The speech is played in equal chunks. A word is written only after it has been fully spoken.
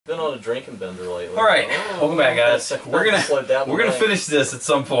Been on a drinking bender lately. All right, welcome back, guys. We're gonna finish this at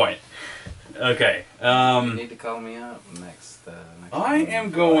some point. Okay. You need to call me up next I am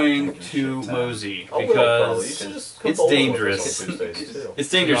going to mosey because it's dangerous. It's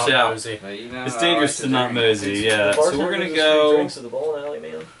dangerous out. It's dangerous to not mosey. Yeah. So we're gonna go. Drinks at the bowling alley,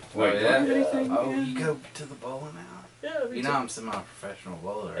 man. Wait, anything? Oh, you go to the bowling alley? Yeah, you know I'm semi-professional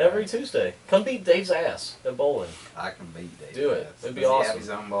bowler. Every Tuesday. Come beat Dave's ass at bowling. I can beat Dave's Do it. ass. It'd be Does awesome. He have his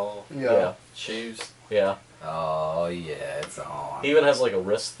own ball? Yeah. Shoes? Yeah. Oh, yeah, it's on. He even has like a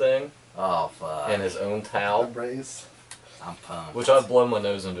wrist thing. Oh, fuck. And his own towel. I'm pumped. Which I've blown my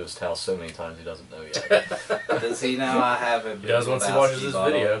nose into his towel so many times he doesn't know yet. Does he know I have a big He does once he watches this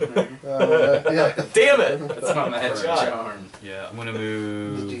video. Yeah. Damn it! That's my magic charm. Yeah, I'm gonna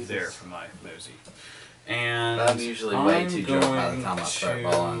move there for my mosey. And I'm usually way too drunk by the time I start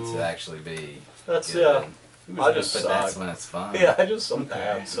bowling to actually be That's, good. I just But suck. that's when it's fun. Yeah, I just am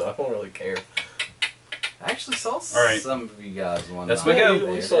bad, so I don't really care. I actually saw right. some of you guys one That's night. my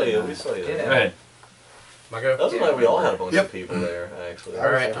go. We saw you. We saw you. Yeah. Go ahead. My go? That was the night we all had a bunch of people there, actually.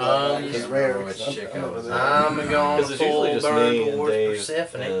 Alright, It's rare which chick I was I'm going Because it's usually just me and Dave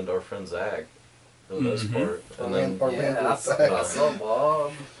Persephone. and our friend Zach, for the most part. And And then, Yeah, I saw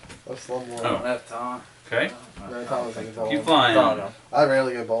Bob. I I don't have time. Okay. Keep I flying.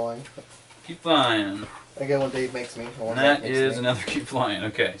 rarely go bowling. Keep flying. I go when Dave makes me. And that is another keep flying.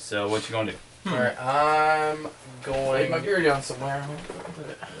 Okay, so what you gonna do? Alright, I'm going. Leave my beer down somewhere.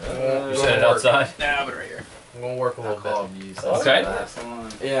 You set it outside? Nah, but right here. I'm gonna work a little bit. Okay.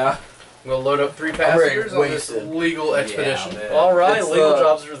 Yeah. I'm gonna load up 3 passengers on this legal expedition. Alright, legal It's,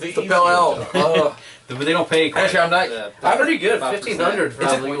 jobs are the It's the easiest Pell job. But they don't pay quite. Actually, I'm pretty good. 1,500 for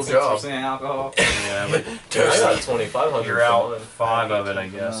a legal job. Alcohol. Yeah, but I got 2,500. you're out 5 of it, I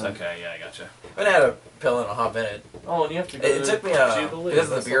guess. Okay, yeah, I gotcha. I haven't had a pill in a hot minute. Oh, and you have to go It took me Jubilee. because of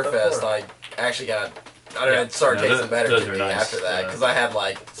That's the beer what that's fest. for. I actually got. I don't know, it started Yeah, tasting better those to are me nice. after that Yeah. because I had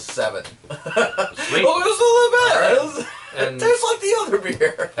like 7. Sweet. Oh, it was a little bad. It, was, And- it tastes like the other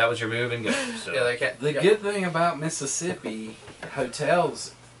beer. That was your move and go. So. Yeah, they can't. The good thing about Mississippi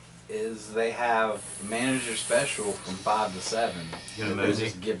hotels is they have manager special from 5 to 7. You gonna They mosey?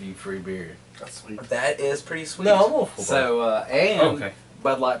 just give you free beer. That's sweet. That is pretty sweet. No, I'm all for So and Okay.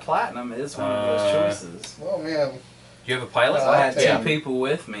 Bud Light Platinum is one of those choices. Oh man. You have a pilot? So I had 2 Yeah. people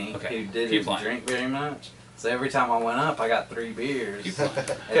with me Okay. who didn't Keep flying. drink very much. So every time I went up, I got 3 beers. Keep flying. And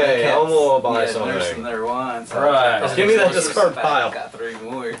Okay, they kept- I'm gonna buy yeah, something. There's some there once. Alright. Give me that discard pile. Got 3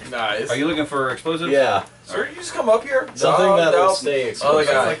 more. Nice. Are you looking for explosives? Yeah. Sir, you just come up here. Something No, that no. will stay Oh,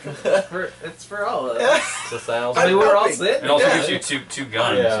 exclusive. God. It's for all of us. It's 1,000. I I mean, we're all helping. sitting. It also Yeah. gives you two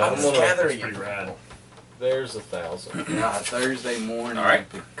guns. Yeah. I'm I'm just gonna- gathering That's pretty rad. There's 1,000. Thursday morning, All right.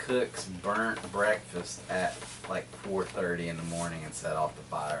 the cooks burnt breakfast at like 4:30 in the morning and set off the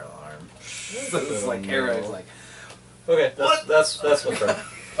fire alarm. So it's like everybody's like, Okay, that's my turn.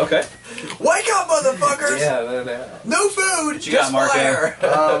 Okay. Wake up, motherfuckers! yeah, they're No food, you got, just Marco?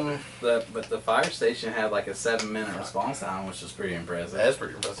 fire. but the fire station had like a 7-minute response time, which was pretty impressive. That is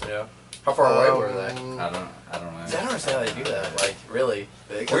pretty impressive, yeah. How far away were they? I don't know. See, I don't understand how they do that, like, really.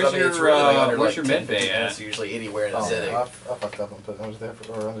 Because, Where's I mean, it's your, really under, where's like, your 10, med bay 15 at? minutes, usually anywhere in the I city. fucked up and put. I was there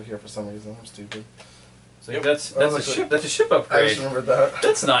or under here for some reason. I'm stupid. So that's a ship. That's a ship upgrade. I just remembered that.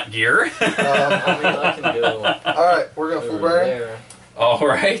 That's not gear. I mean, I can go All right, we're going full over burn. there. All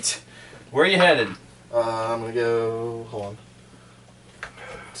right. Where are you headed? I'm gonna go. Hold on.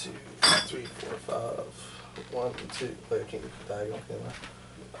 2, 3, 4, 5. 1, 2. Wait, I can't get the diagonal. Can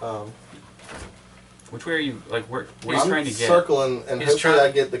I? Which way are you? Like where are you I'm trying to get? circling, and He's hopefully trying-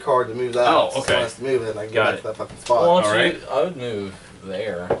 I get the card to move that. Oh, So okay. when it's to move it, I can Got go back it. to that fucking Well, spot. why don't Alright. you, I would move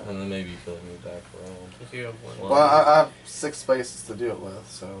there, and then maybe you could move back around. Well, I have 6 spaces to do it with,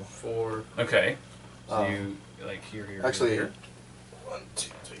 so. 4. Okay. So Um, you like here. Actually, here. 1,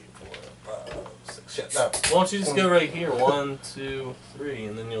 2, 3, 4, 5, 6. Shit, no. Why don't you just go right here? 1, 2, 3,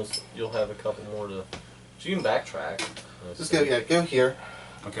 and then you'll have a couple more to. So you can backtrack. Just go, go here.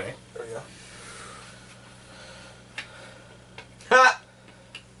 Okay. There we go. Ha!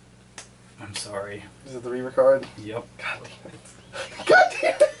 I'm sorry. Is it the reaver card? Yep. God damn it. God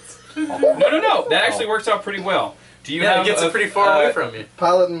damn it. No. That actually works out pretty well. Do you Yeah, have it gets it pretty far away from you.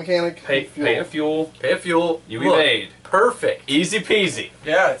 Pilot and mechanic. pay a fuel? Pay a fuel. You be Look, paid. Perfect. Easy peasy.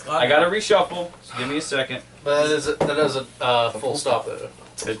 Yeah, it's I got to reshuffle. So give me a second. But that is a full stop though.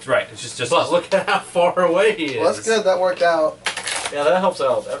 It's right. It's just. But look at how far away he is. Well, that's good. That worked out. Yeah, that helps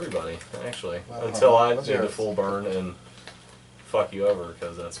out everybody, actually. Until I That's do the yours. full burn and fuck you over,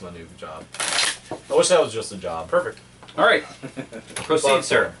 because that's my new job. I wish that was just a job. Perfect. All right. Proceed,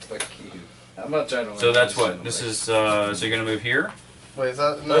 sir. Fuck you. I'm not trying to. So that's what. This is. So you're gonna move here. Wait, is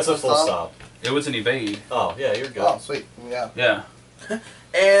that That's a full stop. It was an evade. Oh, yeah, you're good. Oh, sweet. Yeah. Yeah.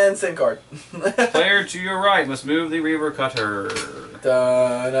 And send card. Player to your right must move the Reaver Cutter.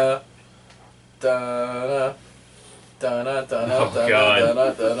 Da-na. Da-na. Da-na, da-na, Oh, da-na, God.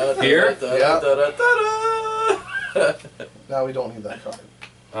 da-na, da-na, Here? da-na, Yeah. da-na, da-na. Now we don't need that card.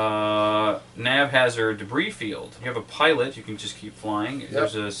 Nav hazard debris field. You have a pilot. You can just keep flying.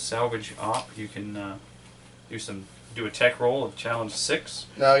 There's a salvage op. You can do a tech roll of challenge 6.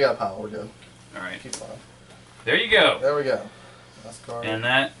 No, we got power. We're good. All right. Keep flying. There you go. There we go. Last card. And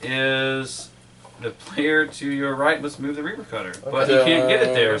that is the player to your right must move the Reaver Cutter. Okay. But he can't get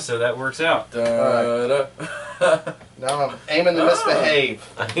it there, so that works out. Da-da. Now I'm aiming to misbehave.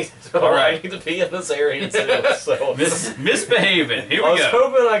 I need Alright. to be in this area too. So Misbehaving. Here I we was go.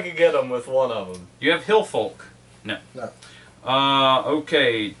 hoping I could get him with one of them. You have Hill Folk. No. No.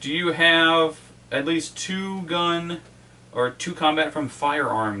 Okay. Do you have at least 2 gun or 2 combat from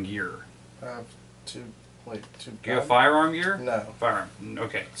firearm gear? I have two. Wait, two. Do you have firearm gear? No. Firearm.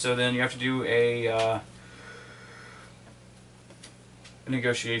 Okay. So then you have to do a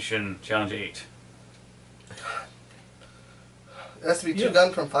negotiation challenge 8. It has to be two Yeah.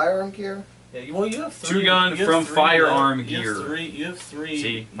 gun from firearm gear. Yeah, well, you have 3. 2 gun you have from 3 firearm you gear. have 3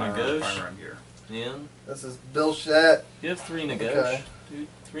 See, firearm gear. Yeah. This is bullshit. You have 3 negos. Okay. Dude,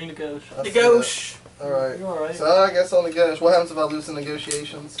 3 negos. Negosh. Alright. You're alright. So I guess on negotiations. What happens if I lose the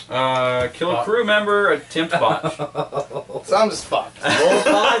negotiations? Kill a crew member, attempt botch. So I'm just fucked. Roll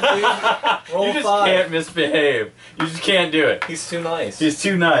 5, dude. Roll You just 5. can't misbehave. You just can't do it. He's too nice. He's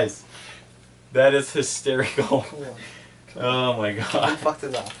too nice. That is hysterical. Come on. Oh my I'm god. fucked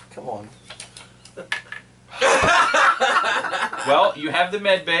enough. Come on. Well, you have the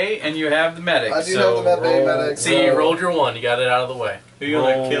med bay and you have the medic. I do so have the med bay roll- medic. See, you rolled your 1. You got it out of the way. Who you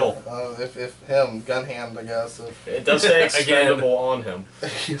gonna Roll. kill? If him, gun hand, I guess. It does say Again. expendable on him.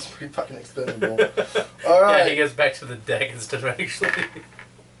 He's pretty fucking expendable. Alright. Yeah, he goes back to the deck instead of actually.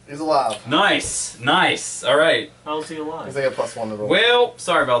 He's alive. Nice, nice. All right. How's he He's alive? like a +1 to roll. Well,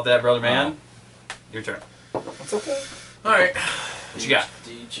 sorry about that, brother man. Your turn. It's okay. Alright. What you got?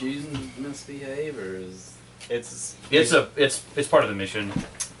 Do you choose misbehave or is It's It's part of the mission.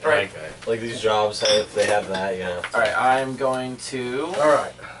 Right. like these jobs. Hey, if they have that, you know. Alright, I'm going to.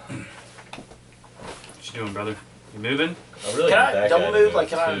 Alright. What you doing, brother? You moving? I really Can need I that double guy to move? Like,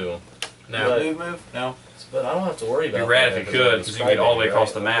 can I- too. No. Move? No. But I don't have to worry about. Be rad that if you could, because you can get all the way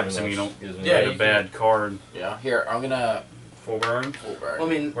across the map, That so pretty you much don't gives me Yeah, get that. a bad card. Yeah. Here, I'm gonna Full burn. full burn. Well,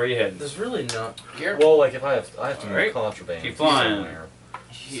 I mean, Where are you heading? there's really not. Here. Well, like if I have to move Alright. contraband Keep flying. somewhere.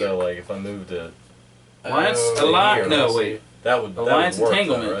 Here. So like if I move to Alliance, here, no let's wait. that would Alliance that would work,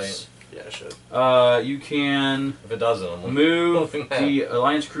 entanglements. Yeah, it should. You can though, right? If it doesn't, I'm move moving that. the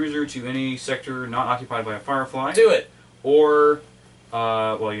Alliance cruiser to any sector not occupied by a Firefly. do it. Or,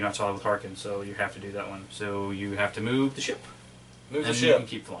 well, you're not solid with Harkin, so you have to do that one. So you have to move the ship. Move and the you ship. can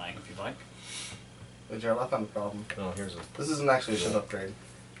keep flying if you'd like. Wait, Gerald, I found a problem. Oh, here's a. This isn't actually a ship upgrade.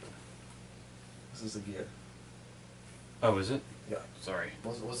 This is the gear. Oh, is it? Yeah. Sorry.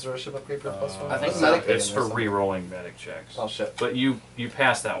 Was there a ship upgrade for +1? I think What's so. medic It's in for there somewhere? re-rolling medic checks. Oh shit. But you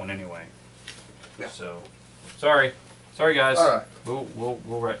passed that one anyway. Yeah. So, sorry. Sorry, guys. Alright. We'll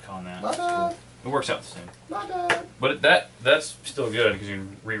retcon that. Not It's cool. bad. It works out the same. Not bad. But that's still good because you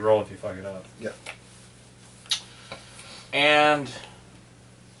can re-roll if you fuck it up. Yeah. And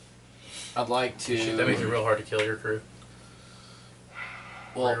I'd like to. Shit, that makes it real hard to kill your crew.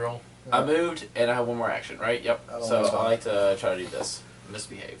 Well, Reroll. I moved and I have one more action, right? Yep. I don't So know. I like to try to do this.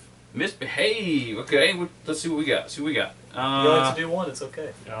 Misbehave. Misbehave. Okay, let's see what we got. See what we got. You don't have to do one. It's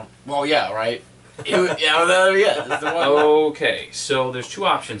okay. Well, yeah, right. Yeah, that's the one. Okay, so there's 2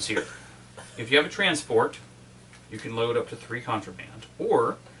 options here. If you have a transport, you can load up to 3 contraband.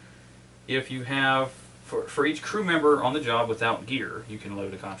 Or, if you have, for each crew member on the job without gear, you can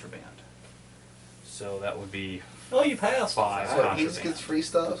load a contraband. So that would be Oh, you passed. 5 So he contraband. just gets free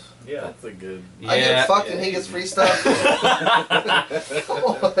stuff? Yeah. That's a good. I get Yeah, fucked and he gets free stuff? Come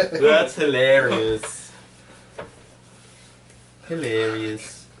on. that's hilarious.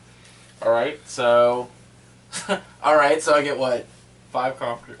 Hilarious. Alright, so. Alright, so I get what? 5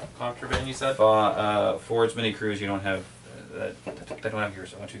 contraband, you said? For as many crews, you don't have they don't have gear.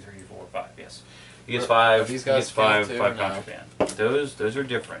 So 1, 2, 3, 4, 5. Yes, he gets 5. These He guys gets 5 count too, 5 or no? contraband. Those are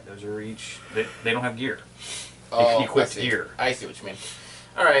different. Those are each. They don't have gear. Oh, Equipped I see. gear. I see what you mean.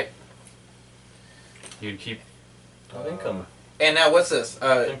 Alright. You'd keep. I think I'm. And now what's this?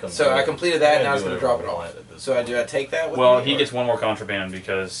 think I'm So good. I completed that, I'm and I was do going to whatever drop it I off. want at this So point. do I take that with Well, me, he or- gets 1 more contraband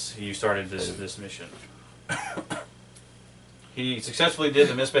because you started this mission. He successfully did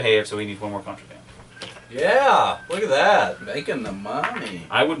the misbehave, so he needs 1 more contraband. Yeah, look at that. Making the money.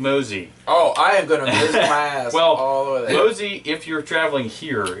 I would mosey. Oh, I am gonna miss my ass Well, all the way there. Mosey, if you're traveling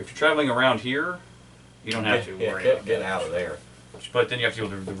here, if you're traveling around here, you don't have to worry about Get that. out of there. But then you have to go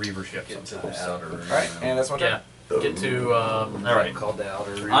to the Reaver ship Get to sometimes. the outer room. Alright, and that's my turn. Get to All right. Called the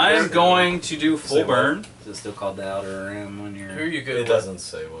outer room. I'm going to do full Say what? burn. Is it still called the outer room when you're? who are you good It with? doesn't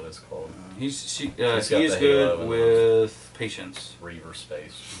say what it's called. He got is the halo good and with patience. Reaver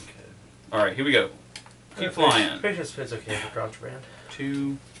space. All right, here we go. Keep flying. Patience fits okay for contraband.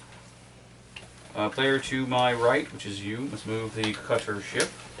 Two. Player to my right, which is you. Let's move the cutter ship.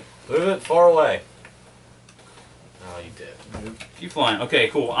 Move it far away. Oh, you did. Keep flying. Okay,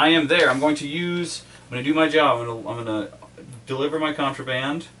 cool. I am there. I'm going to use. I'm going to do my job. I'm going to deliver my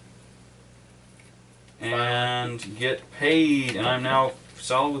contraband and get paid. And I'm now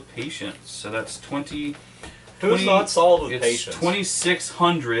solid with patience. So that's 20. Who's not solid with It's patience?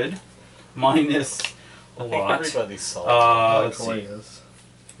 2,600 minus a I think lot. everybody's solid. Let's see. is.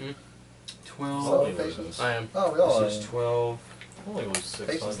 12. Solid patience. I am. Oh, we all This is 12. Only lose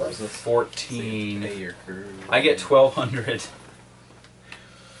Patience 600. left. 14. Pay your crew. I get 1,200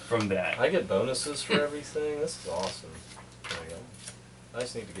 from that. I get bonuses for everything. This is awesome. There we go. I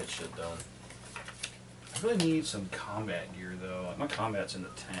just need to get shit done. I really need some combat gear though. Like my combat's in the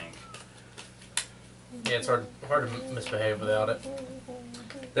tank. Yeah, it's hard to misbehave without it.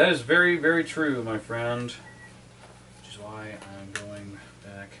 That is very, very true, my friend. Which is why I'm going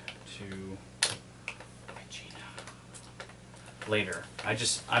back to Regina later.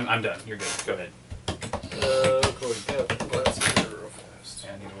 I'm done. You're good. Go ahead. Corey, go. Let's get it real fast.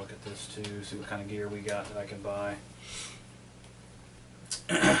 Yeah, I need to look at this too. See what kind of gear we got that I can buy.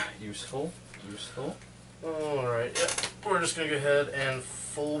 Useful. Useful. Alright, yep. We're just gonna go ahead and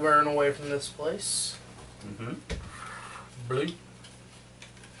full burn away from this place. Mm-hmm. Blue.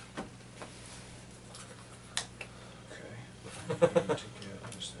 Okay.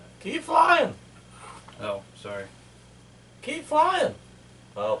 Keep flying. Oh, sorry. Keep flying.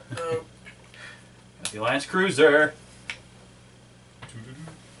 Oh. Got the Alliance Cruiser.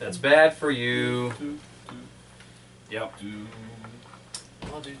 That's bad for you. Yep.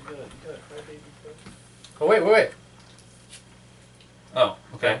 Oh, dude, you got a crybaby. Oh, wait. Oh,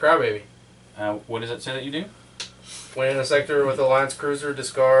 okay. Crybaby. What does it say that you do? When in a sector with Alliance Cruiser,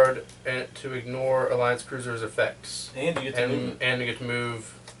 discard and to ignore Alliance Cruiser's effects. And you get to move. And you get to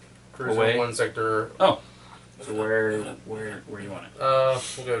move cruiser Away? one sector. Oh. So where do you want it?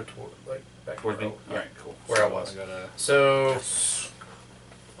 We'll go toward, like, back Towards me? where Alright, cool. Where I was. gotta... So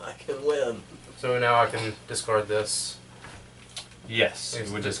I can win. now I can discard this. Yes,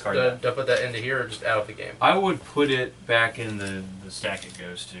 you would discard Do that. I put that into here or just out of the game? I would put it back in the stack it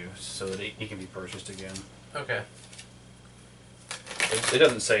goes to, so that it can be purchased again. Okay. It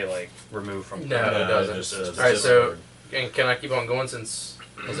doesn't say, like, remove from... No, it doesn't. just says Alright, so, discard. and can I keep on going since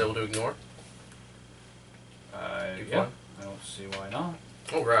I was able to ignore? Keep yeah. going? I don't see why not.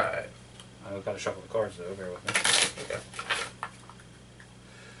 Alright. I've got to shuffle the cards, though. Bear with me. Okay.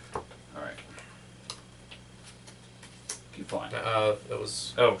 Alright. Keep flying. That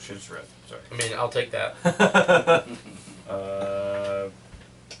was. Oh, should have read. Sorry. I mean, I'll take that.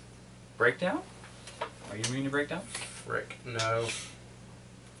 Breakdown? Are you reading a breakdown? Frick. No.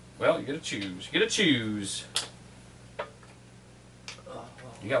 Well, you gotta choose. You gotta choose.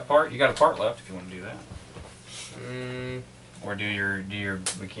 You got a part left if you want to do that. Or do your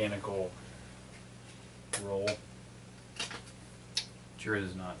mechanical roll. Yours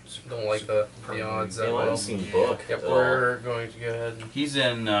is not. Don't like the odds that You well. haven't seen book. Yep, at all. we're going to go ahead and. He's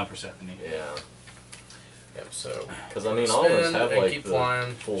in Persephone. Yeah. Yep, so. Because I mean, I almost Spin have and like keep the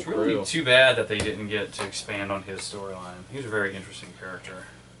flying. full It's crew. really too bad that they didn't get to expand on his storyline. He was a very interesting character.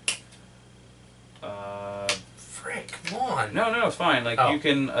 Frick, come on! No, it's fine. Like Oh. you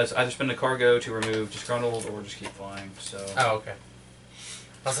can either spend a cargo to remove disgruntled or just keep flying. So. Oh, okay.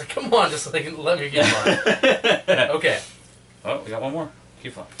 I was like, come on, just like, let me get mine. Okay. Oh, we got one more.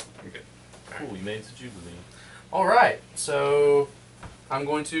 Keep flying. You're good. Cool, you made it to Jubilee. Alright, so I'm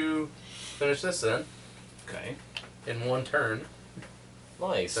going to finish this then Okay. in one turn.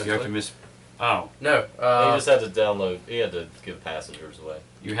 Nice. So you have to miss. Oh, No, he just had to download. He had to give passengers away.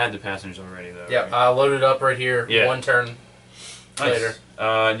 you had the passengers already though. yeah, Right? I loaded up right here, Yeah. one turn Nice. later.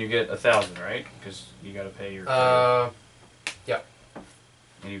 And you get 1,000, right? Because you got to pay your. Yeah.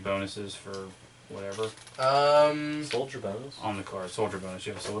 Any bonuses for whatever Soldier bonus. on the card? Soldier bonus.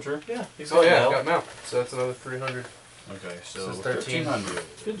 You have a soldier. Yeah. He's Oh got yeah, mail. I got mail. So that's another 300. Okay, so This is 13. 1,300.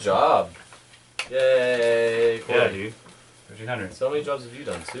 Good job. Yay. Yeah, Corey. dude. 1,300. So how many jobs have you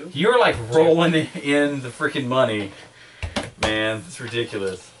done? 2? You're like rolling in the freaking money, man. It's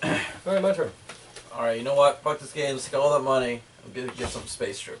ridiculous. Alright, my turn. Alright, you know what? Fuck this game. Let's take all that money. I'm gonna get some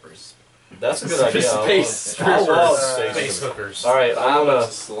space strippers. That's a good idea. Space I love strippers. space Space hookers. hookers. All right, I'm a gonna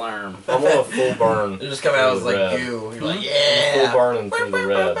slurm. I'm on a full burn. They just come out as through the like red. you. You're like, Full yeah. burning through the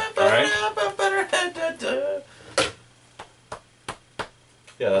red. Alright.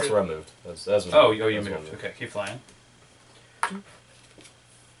 Yeah, that's where I moved. That's what Oh, you that's what I moved. Okay, keep flying.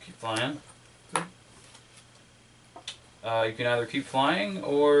 Keep flying. You can either keep flying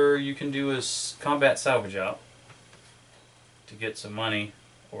or you can do a combat salvage out to get some money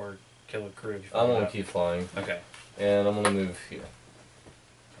or kill a crew. If you I'm find gonna out. keep flying, Okay. and I'm gonna move here.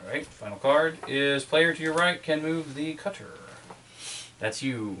 Alright, final card is player to your right can move the cutter. That's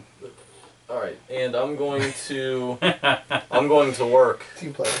you. All right, and I'm going to work.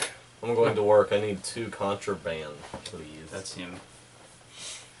 Team player. I'm going to work. I need 2 contraband, please. That's him.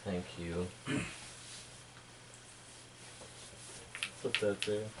 Thank you. Put that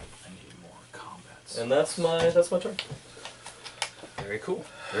there. I need more combats. And that's my turn. Very cool.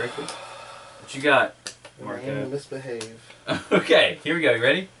 Very cool. What you got, Marco? And misbehave. Okay, here we go. You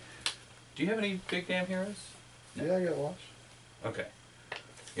ready? Do you have any big damn heroes? Yeah, I got watch. Okay.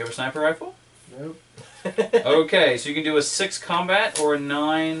 You have a sniper rifle? Nope. Okay, so you can do a 6 combat or a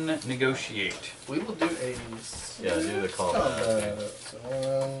 9 negotiate. We will do a Yeah, do the combat. So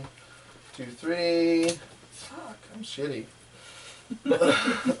 1, 2, 3. Fuck, I'm shitty.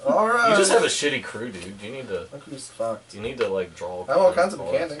 Alright. You just have a shitty crew, dude. You need to. My crew's fucked. You need to like draw. I have all kinds of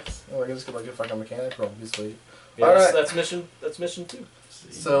cards. mechanics. Oh, I can just get like a fucking mechanic roll. Be sweet. Yeah, Alright. that's mission. That's mission 2.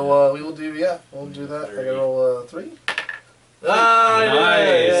 So we will do we'll do that. I gotta roll 3. Ah, Nice.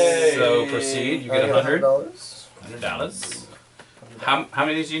 yay. So proceed. You I get get $100. $100. $100. How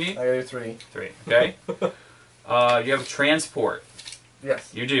many of these do you need? I gotta do 3. 3. Okay. You have a transport.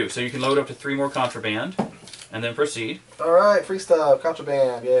 Yes. You do. So you can load up to 3 more contraband, and then proceed. Alright, free stuff,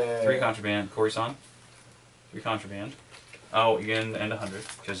 contraband, yay. 3 contraband. Corey-san. 3 contraband. Oh, again, and 100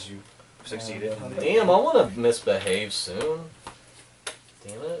 because you succeeded. Damn, I want to misbehave soon.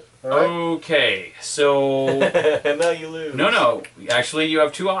 Damn it. Alright. Okay, so And now you lose. no. Actually, you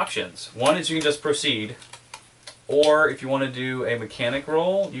have 2 options. One is you can just proceed, or if you want to do a mechanic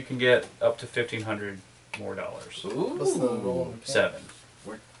roll, you can get up to $1,500 more dollars. What's the roll? 7.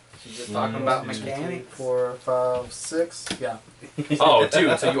 She's just talking about 2, 3, mechanics. 4, 5, 6. Yeah. Oh,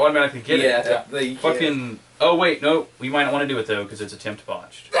 dude, so you automatically get it. Yeah. Fucking. Oh wait, no, we might not want to do it though because it's attempt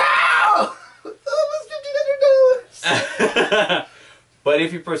botched. No! That was $1,500. But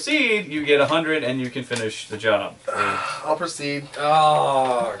if you proceed, you get 100 and you can finish the job. I'll proceed. Oh.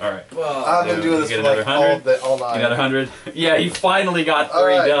 All right. Well, I've been you doing this get for like another all night. Another 100. Yeah, he finally got 3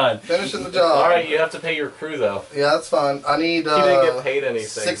 Alright, done. finishing the job. All right, you have to pay your crew though. Yeah, that's fine. I need He didn't get paid anything.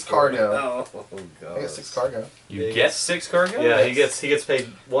 6 for it. cargo. oh God. I get 6 cargo. You get 6 cargo? Yeah, he gets paid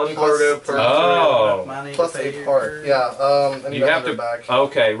 1 Plus- cargo per. Oh. Money Plus to pay a your part. crew. Yeah, I need You have 100 to. back.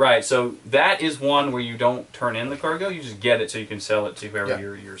 Okay, right. So that is one where you don't turn in the cargo. You just get it so you can sell it to whoever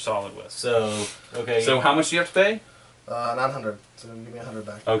Yeah. you're solid with. So okay. So how much do you have to pay? 900. So give me 100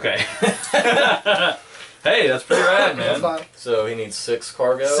 back. Okay. Hey, that's pretty rad, That's man. fine. So he needs 6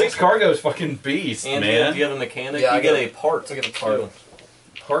 cargo. 6 cargo is fucking beast, And man. do you have a mechanic? Yeah, you I get get- a part. I get a part. too.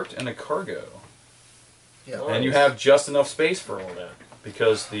 Part and a cargo. Yeah. Oh. And you have just enough space for all that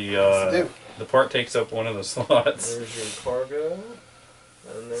because Yes, I do. the part takes up one of the slots. There's your cargo.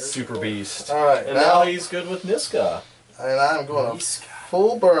 And there's Super your- beast. Alright, And now now he's good with Niska. and I'm going to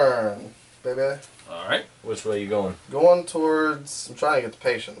full burn, baby. All right. Which way you going? Going towards. I'm trying to get the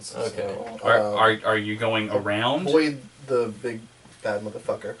patience. Okay. So, Are you going around? avoid the big bad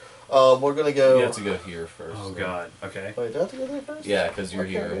motherfucker. We're gonna go. You have to go here first. Oh God. Okay. Wait, do I have to go there first? Yeah, because you're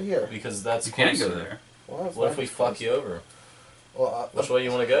I can't here. go here. Because that's You can go closer. there. Well, that's What if fine. we fuck you over? Well, Which way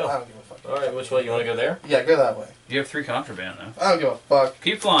you want to I go? don't give a fuck. All right, which way you want to go there? Yeah, go that way. You have 3 contraband though. I don't give a fuck.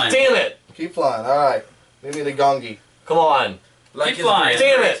 Keep flying. Damn it! Keep flying. All right. Leave me the gongi. Come on! Like Keep his flying.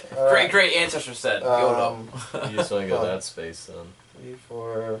 Damn it! Great ancestor said. YOLO. You just want to go Fine. that space then. 3,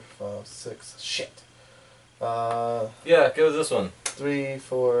 4, 5, 6. Shit. Yeah, go this one. 3,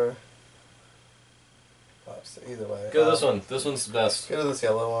 4, 5, 6. Either way. Go this one. This one's the best. Go to this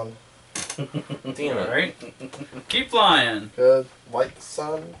yellow one. Damn All it. right. Keep flying. Good. White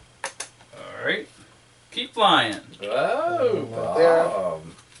sun. All right. Keep flying. Oh, Right there. Bob.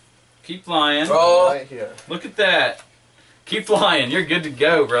 Keep flying. Oh. Right here. Look at that. Keep flying. You're good to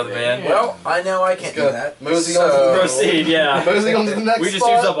go, brother man. Well, I know I can't Let's do go. that. Mosey So- on to the Proceed. Yeah. Mosey on to the next We just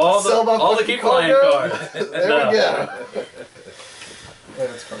spot, used up all sell my the fucking keep flying cargo. cards. There No. we go. Yeah,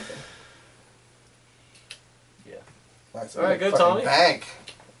 that's cargo. Yeah. Nice. All right, go, Fucking Tommy. Bank.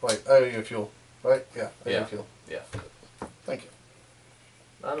 Wait, I owe you fuel. Right? Yeah, I owe Yeah. you fuel. Yeah. Thank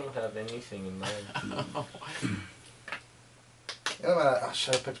you. I don't have anything in mind. I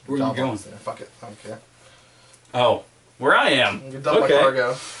should have picked the Where are you job going? box there. Fuck it. I don't care. Oh, where I am. You dump my Okay.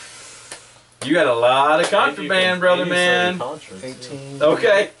 cargo. You got a lot of Maybe you contraband, can- brother maybe sell man. your contracts, 18.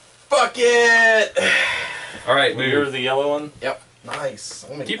 Okay. Fuck it! All right, Yeah. You're move. the yellow one? Nice.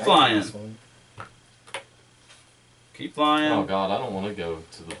 I'm gonna Keep get flying. this one. Keep flying. Oh god, I don't want to go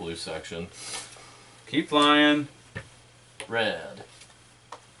to the blue section. Keep flying. Red.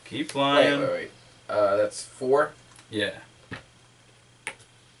 Keep Wait, flying. wait, wait. That's 4. Yeah.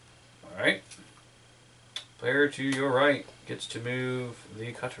 All right. Player to your right gets to move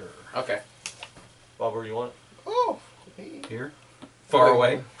the cutter. Okay. Bob, where do you want it? Oh. Here. Far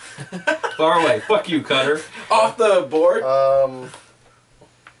away. Far away. Fuck you, cutter. Off the board. Where's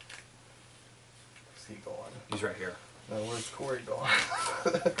he going? He's right here. No, where's Corey going?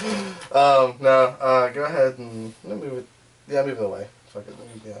 Go ahead and move it. Yeah, move it away. Fuck it.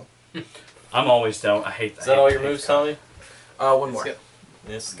 Let me go. I'm always down. I hate that. Is that all your moves, Tommy? One more.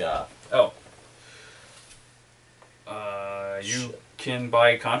 This guy. Oh. You can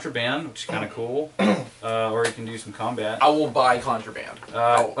buy contraband, which is kind of cool. Or you can do some combat. I will buy contraband.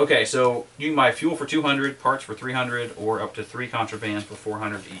 Okay, so you can buy fuel for 200, parts for 300, or up to 3 contrabands for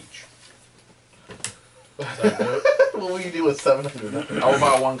 400 each. What will you do with 700? I will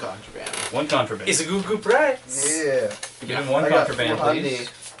buy 1 contraband. 1 contraband. It's a good price. Yeah. Give him 1 I got contraband, 400. please.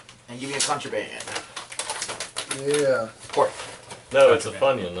 And give me a contraband. Yeah. Corey. No, it's a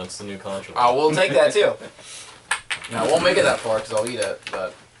Funyun. That's the new contract. I will take that too. Now, I won't make it that far because I'll eat it,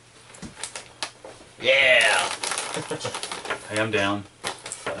 but. Yeah! Hey, I'm down.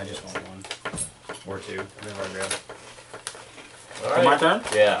 I just want 1. Or 2. Whatever I grab. Alright. My turn?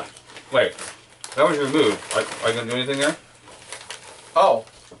 Yeah. Wait. That was your move. Are you going to do anything there? Oh.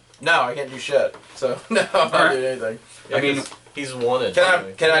 No, I can't do shit. So, no, I'm not Alright. doing anything. Yeah, I mean- 'cause he's wanted.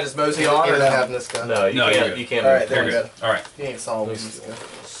 Can I just mosey on or You're no? not having this guy. No, you No, you're can't. good. You can't. Alright, move there we forward. go. Alright. He ain't solving this guy.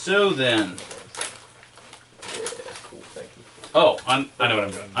 So then. Yeah, cool. Thank you. Oh, I know what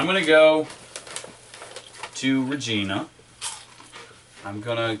I'm doing. I'm going to go to Regina. I'm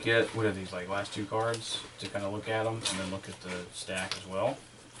going to get, what are these, like last 2 cards to kind of look at them and then look at the stack as well.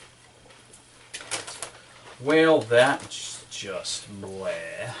 Well, that's just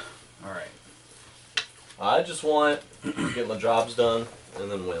bleh. Alright. I just want to get my jobs done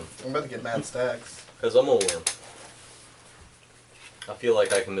and then win. I'm about to get mad stacks. Because I'm going to win. I feel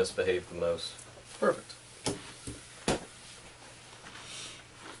like I can misbehave the most. Perfect.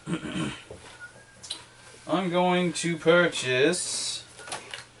 I'm going to purchase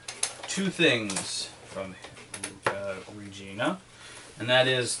 2 things from Regina. And that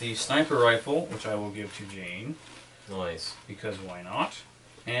is the sniper rifle, which I will give to Jane, Nice. because why not?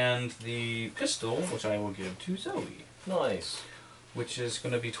 And the pistol, which I will give to Zoe, Nice. which is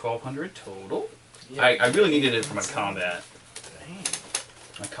going to be 1,200 total. I really needed it for my combat.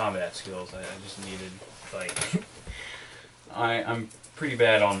 My combat skills. I just needed, like... I'm pretty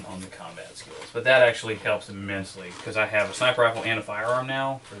bad on the combat skills, but that actually helps immensely, because I have a sniper rifle and a firearm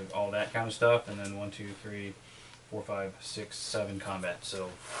now for all that kind of stuff, and then 1, 2, 3, 4, 5, 6, 7 combat, so...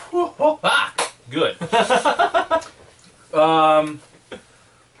 Good. Oh,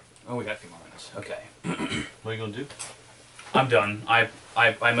 we got a few more minutes. Okay. What are you going to do? I'm done. I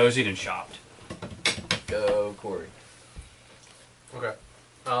moseyed and shopped. Go, Corey. Okay.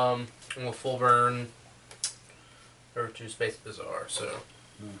 I'm gonna full burn over to Space Bazaar, so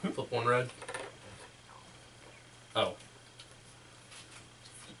flip 1 red. Oh.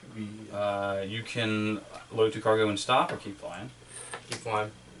 You can load 2 cargo and stop, or keep flying. Keep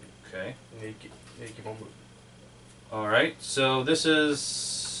flying. Okay. You need to keep on moving. Alright, so this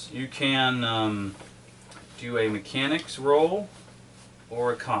is... You can do a mechanics roll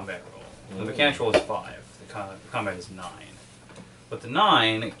or a combat roll. The mechanics roll is 5. The combat is 9. But the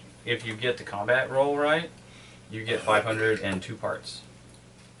 9, if you get the combat roll right, you get 502 parts.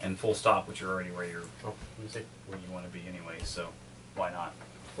 And full stop, which are already where you're Oh, let me see. where you want to be anyway, so why not?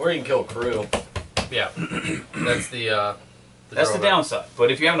 Or you can kill a crew. Yeah. That's the That's the drawback. downside.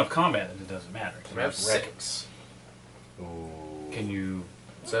 But if you have enough combat, then it doesn't matter. We have 6. Ooh. Can you...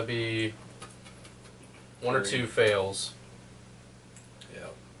 So that'd be 1 or 2 fails. Yeah.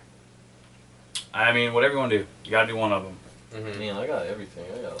 I mean, whatever you want to do, you gotta do one of them. Mm-hmm. Man, I got everything.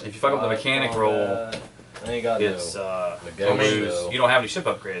 I got. If you fuck up the mechanic roll, I ain't got it's no. you Negotiate. lose. You don't have any ship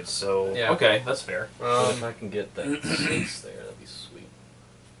upgrades, so Yeah. okay, that's fair. But if I can get that 6 there, that'd be sweet.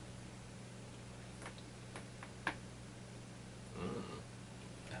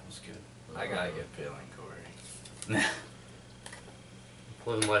 That was good. I got a good feeling, Corey.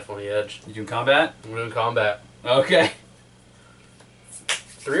 Living life on the edge. You doing combat? I'm doing combat. Okay.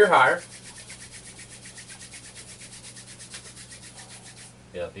 3 or higher.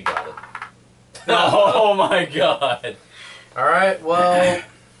 Yeah, you got it. Oh my god. Alright, well,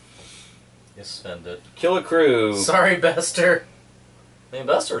 You spend it. Kill a crew. sorry, Bester. I mean,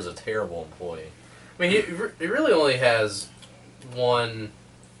 Buster is a terrible employee. I mean, he really only has one.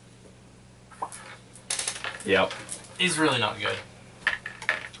 Yep. He's really not good.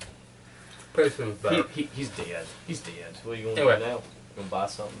 Person's better. He's dead. He's dead. What are you going to Anyway. do now? You going to buy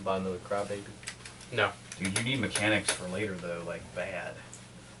something? Buy another crybaby? No. Dude, you need mechanics for later though, like bad.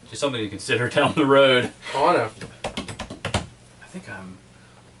 Just something to consider down the road. Oh, I know. I think I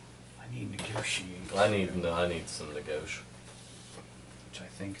need negotiate. I need some negotiation. Which I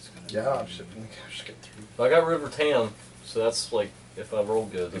think is gonna Yeah, be... I'm shipping. I should get 3. I got River Tam, so that's like if I roll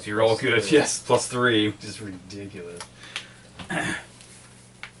good. If that's you roll plus good, 3. yes, +3, which is ridiculous.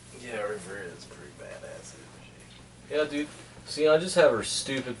 Yeah, River is pretty badass. Yeah, dude. See, I just have her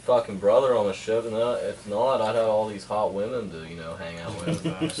stupid fucking brother on the ship, and if not, I'd have all these hot women to, hang out with.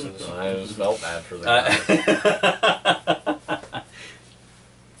 So I just felt bad for the guy.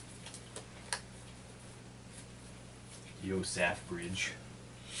 Yo, Safbridge.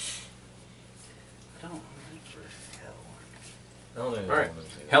 I don't remember hell. I don't even know Alright. what I'm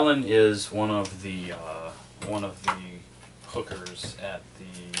saying. Helen is one of the hookers at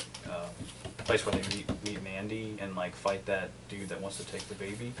the place where they meet Mandy and like fight that dude that wants to take the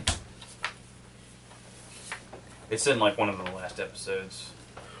baby. It's in like one of the last episodes.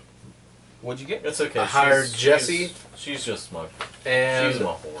 What'd you get? It's okay. I hired Jessie. She's just my. And She's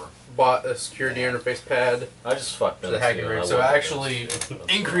my whore. bought a security interface pad I just fucked for them the hacking too, rig. and So I love actually them too.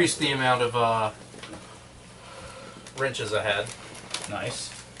 increased the amount of wrenches I had.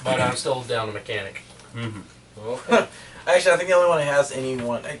 Nice. But I'm still down to mechanic. Mm-hmm. Okay. Actually, I think the only one that has any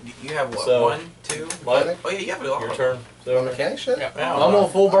one. You have what? So- 1, 2? What? Oh yeah, you have it all. Your turn. The mechanic shit? Yeah. I'm on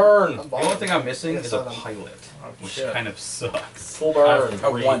full burn. I'm The only thing I'm missing Yes, is a I know. pilot, which shit. kind of sucks. Full burn.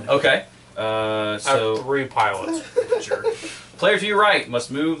 Oh, 1. Okay. I have So 3 pilots. sure. Player to your right must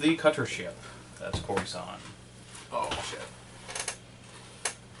move the cutter ship. That's Corey-san. Oh shit.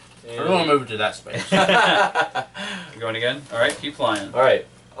 We're going to move it to that space. You going again? All right, keep flying. All right.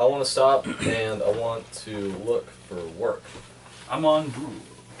 I want to stop and I want to look for work. I'm on blue.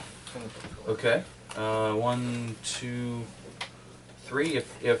 Okay. 1, 2, 3.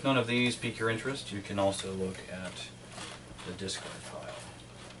 If none of these pique your interest, you can also look at the discard pile,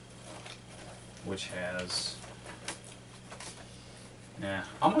 which has. Nah,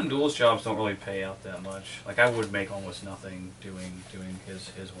 I'm on duels jobs. Don't really pay out that much. Like I would make almost nothing doing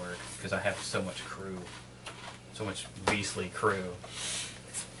his work because I have so much crew, so much beastly crew.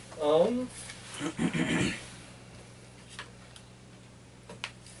 I'm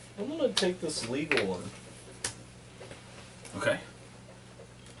gonna take this legal one. Okay.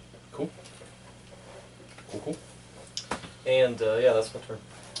 Cool. Cool. And yeah, that's my turn.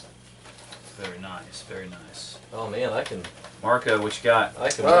 Very nice. Very nice. Oh man, I can Marco, what you got? win.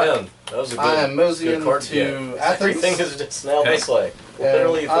 That was a good. I am moseying good card to get. Athens. Everything is just now Okay. this way. And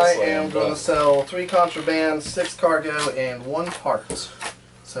Literally I this way. am going to sell 3 contraband, 6 cargo, and 1 part.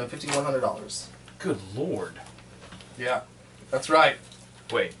 So $5,100. Good lord. Yeah, that's right.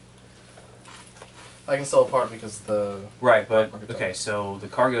 Wait. I can sell a part because the Right, but okay. So the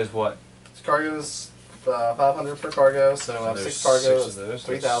cargo is what? cargo is 500 per cargo, so I have 6 cargo, of those.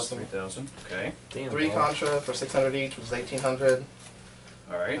 3,000. 3,000. Okay. Damn, 3 dog. contra for 600 each, which is 1,800,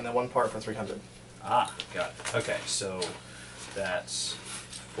 All right. and then 1 part for 300. Ah, got it. Okay, so that's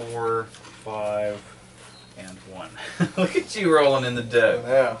 4, 5, and 1. Look at you rolling in the dough.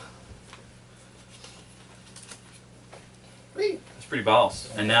 Yeah. Whee! That's pretty boss.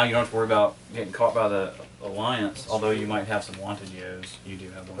 And now you don't have to worry about getting caught by the Alliance, although you might have some wanted yos. You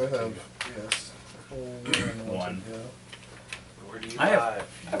do have I one. have, yes. 1. Yeah. Where do you I have- buy?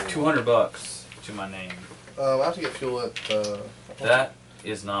 I have $200 to my name. I have to get fuel at That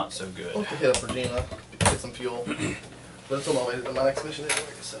is not so I'll good. have to hit up Regina, get some fuel. But it's on my way to my next mission anyway,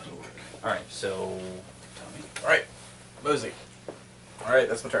 so it'll work. All right, so tell me, Alright, Mosey. Alright,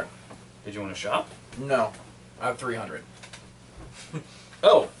 that's my turn. did you want to shop? No, I have 300.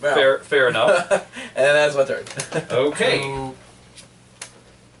 Oh, Well. fair enough. And that's my turn. Okay.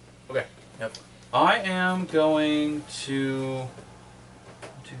 Okay. I am going to 1,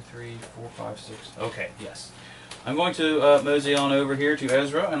 2, 3, 4, 5, 6. Okay, yes. I'm going to mosey on over here to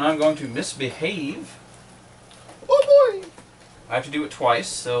Ezra, and I'm going to misbehave. Oh boy! I have to do it twice,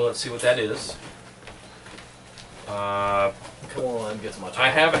 so let's see what that is. Come on, get to my turn. I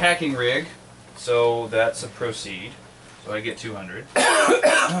have a hacking rig, so that's a proceed. So I get 200.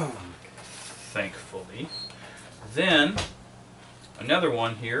 Thankfully. Then another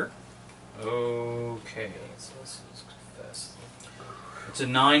one here. Okay. It's a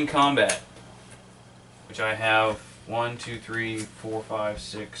 9 combat, which I have 1, 2, 3, 4, 5,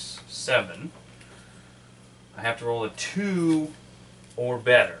 6, 7. I have to roll a 2 or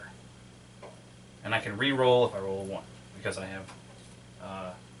better. And I can re-roll if I roll a 1, because I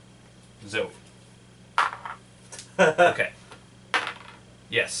have Zoe. Okay.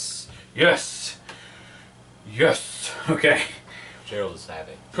 Yes. Yes. Yes. Okay. Gerald is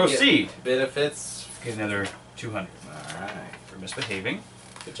happy. Proceed. Benefits. Get another 200 Alright. for misbehaving.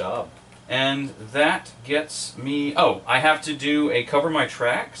 Good job. And that gets me... Oh, I have to do a cover my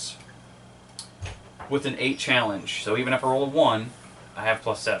tracks with an 8 challenge. So even if I roll a 1, I have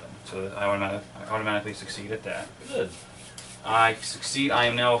 +7. So I automatically succeed at that. Good. I succeed. I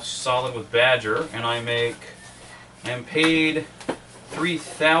am now solid with Badger, and I am paid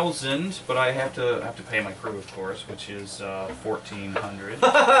 3,000, but I have to pay my crew, of course, which is 1,400,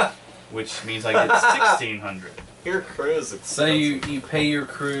 which means I get 1,600. Your crew is expensive. So you pay your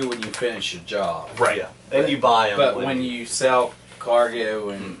crew when you finish your job. Right. Yeah. And you buy them. But when you sell cargo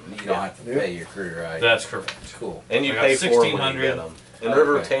and you don't have to pay your crew, right? That's correct. Cool. And you I got pay for them when you 1,600. get them. And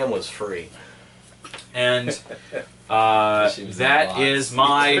River of Okay. Tam was free. And She was in the that box. is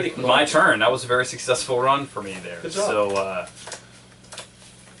Pretty my much. turn. That was a very successful run for me there. Good job. So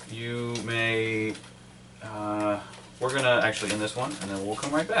you may. We're gonna actually end this one, and then we'll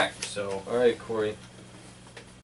come right back. So All right, Corey.